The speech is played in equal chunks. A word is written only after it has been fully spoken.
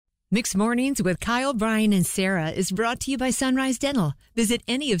Mixed Mornings with Kyle, Bryan, and Sarah is brought to you by Sunrise Dental. Visit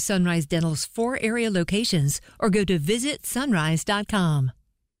any of Sunrise Dental's 4 area locations or go to visitsunrise.com.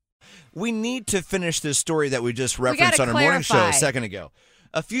 We need to finish this story that we just referenced on our morning show a second ago.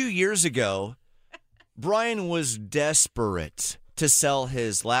 A few years ago, Bryan was desperate to sell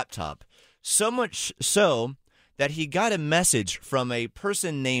his laptop. So much so that he got a message from a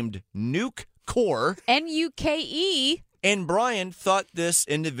person named Nuke Core. Nuke. And Bryan thought this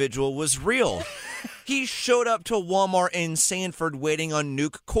individual was real. He showed up to Walmart in Sanford waiting on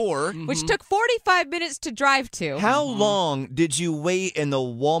Nuke Core. Which took 45 minutes to drive to. How long did you wait in the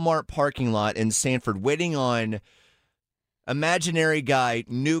Walmart parking lot in Sanford waiting on imaginary guy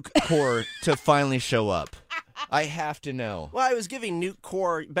Nuke Core to finally show up? I have to know. Well, I was giving Nuke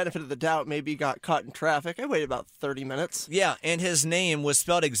Core benefit of the doubt. Maybe he got caught in traffic. I waited about 30 minutes. Yeah, and his name was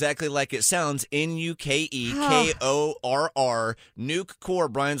spelled exactly like it sounds, Nukekorr, Nuke Core.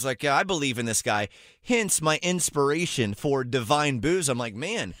 Bryan's like, yeah, I believe in this guy. Hence my inspiration for Divine Booze. I'm like,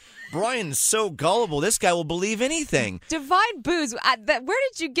 man, Bryan's so gullible. This guy will believe anything. Divine Booze. Where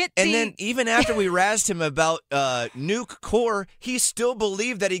did you get And then even after we razzed him about Nuke Core, he still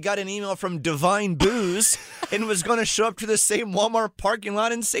believed that he got an email from Divine Booze and was going to show up to the same Walmart parking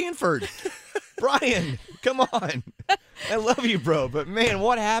lot in Sanford. Bryan, come on. I love you, bro, but man,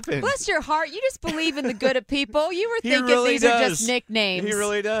 what happened? Bless your heart. You just believe in the good of people. You were He thinking really these does. are just nicknames. He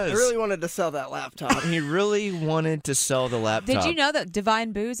really does. I really wanted to sell that laptop. He really wanted to sell the laptop. Did you know that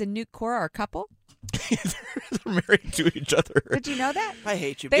Divine Booze and Nuke Core are a couple? They're married to each other. Did you know that? I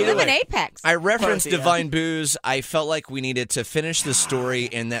hate you. They live in Anyway, Apex. I referenced Parthia. Divine Booze. I felt like we needed to finish the story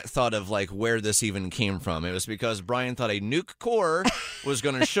and that thought of like where this even came from. It was because Bryan thought a Nuke Core was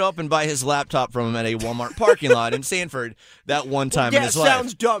going to show up and buy his laptop from him at a Walmart parking lot in Sanford that one time in his life.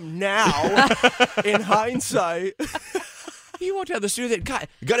 sounds dumb now. In hindsight. He walked out of the studio.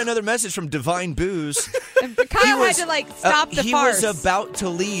 Got another message from Divine Booze. And Kyle had to stop the he farce. was about to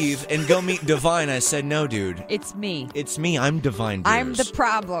leave and go meet Divine. I said, no, dude. It's me. It's me. I'm Divine Booze. I'm the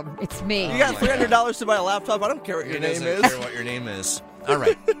problem. It's me. You got $300 to buy a laptop. I don't care what your He name doesn't is. care what your name is. All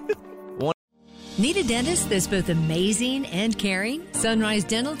right. Need a dentist that's both amazing and caring? Sunrise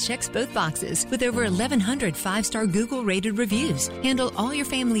Dental checks both boxes with over 1,100 5-star Google-rated reviews. Handle all your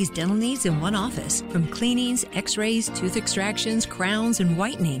family's dental needs in one office, from cleanings, x-rays, tooth extractions, crowns, and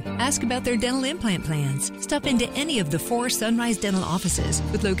whitening. Ask about their dental implant plans. Stop into any of the 4 Sunrise Dental offices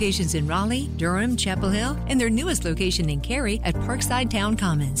with locations in Raleigh, Durham, Chapel Hill, and their newest location in Cary at Parkside Town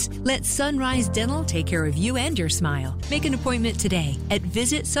Commons. Let Sunrise Dental take care of you and your smile. Make an appointment today at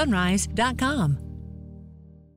visitsunrise.com.